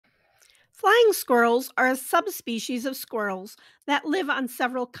Flying squirrels are a subspecies of squirrels that live on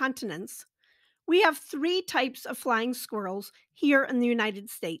several continents. We have three types of flying squirrels here in the United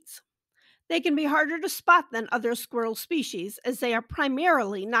States. They can be harder to spot than other squirrel species as they are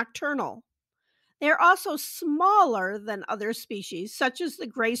primarily nocturnal. They are also smaller than other species, such as the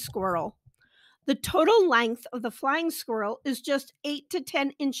gray squirrel. The total length of the flying squirrel is just 8 to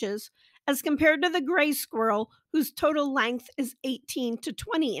 10 inches, as compared to the gray squirrel, whose total length is 18 to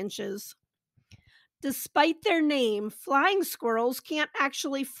 20 inches. Despite their name, flying squirrels can't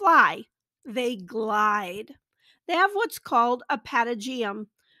actually fly, they glide. They have what's called a patagium,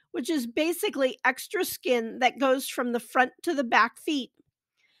 which is basically extra skin that goes from the front to the back feet.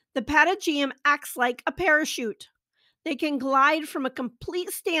 The patagium acts like a parachute. They can glide from a complete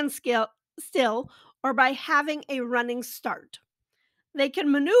standstill or by having a running start. They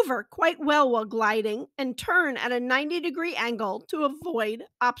can maneuver quite well while gliding and turn at a 90-degree angle to avoid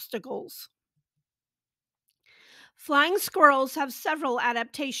obstacles. Flying squirrels have several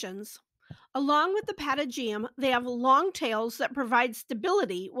adaptations. Along with the patagium, they have long tails that provide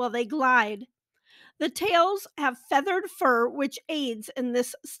stability while they glide. The tails have feathered fur, which aids in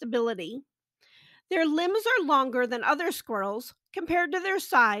this stability. Their limbs are longer than other squirrels compared to their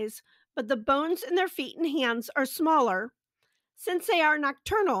size, but the bones in their feet and hands are smaller. Since they are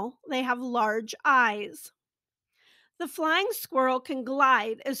nocturnal, they have large eyes. The flying squirrel can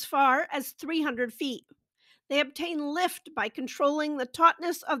glide as far as 300 feet. They obtain lift by controlling the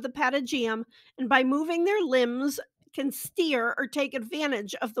tautness of the patagium and by moving their limbs can steer or take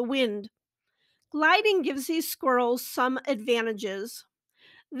advantage of the wind. Gliding gives these squirrels some advantages.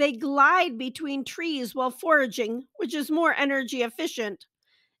 They glide between trees while foraging, which is more energy efficient.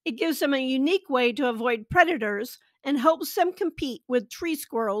 It gives them a unique way to avoid predators and helps them compete with tree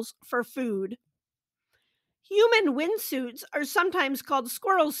squirrels for food. Human wingsuits are sometimes called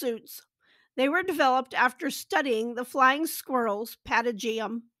squirrel suits. They were developed after studying the flying squirrel's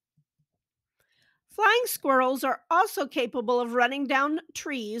patagium. Flying squirrels are also capable of running down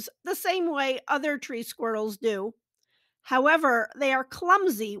trees the same way other tree squirrels do. However, they are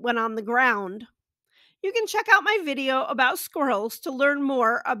clumsy when on the ground. You can check out my video about squirrels to learn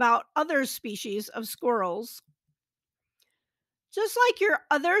more about other species of squirrels. Just like your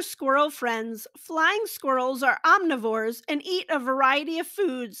other squirrel friends, flying squirrels are omnivores and eat a variety of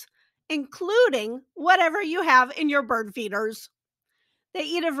foods, including whatever you have in your bird feeders. They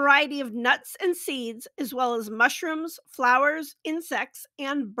eat a variety of nuts and seeds, as well as mushrooms, flowers, insects,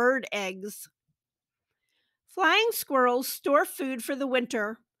 and bird eggs. Flying squirrels store food for the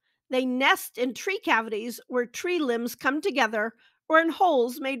winter. They nest in tree cavities where tree limbs come together or in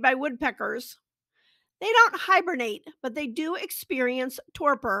holes made by woodpeckers. They don't hibernate, but they do experience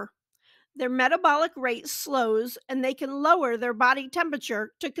torpor. Their metabolic rate slows and they can lower their body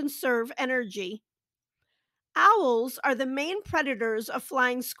temperature to conserve energy. Owls are the main predators of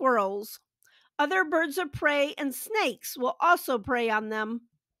flying squirrels. Other birds of prey and snakes will also prey on them.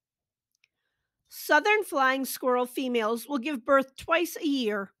 Southern flying squirrel females will give birth twice a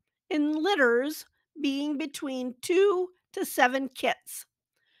year, in litters being between 2 to 7 kits.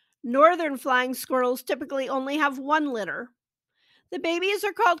 Northern flying squirrels typically only have one litter. The babies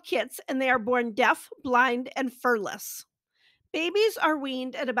are called kits and they are born deaf, blind, and furless. Babies are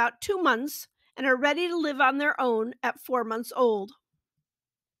weaned at about 2 months and are ready to live on their own at 4 months old.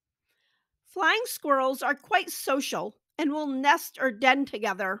 Flying squirrels are quite social and will nest or den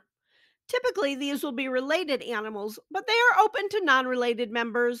together. Typically, these will be related animals, but they are open to non-related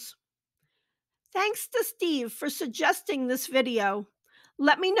members. Thanks to Steve for suggesting this video.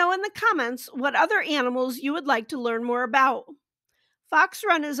 Let me know in the comments what other animals you would like to learn more about. Fox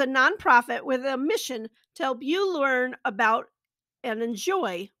Run is a nonprofit with a mission to help you learn about and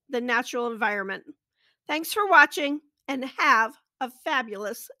enjoy the natural environment. Thanks for watching and have a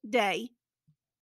fabulous day.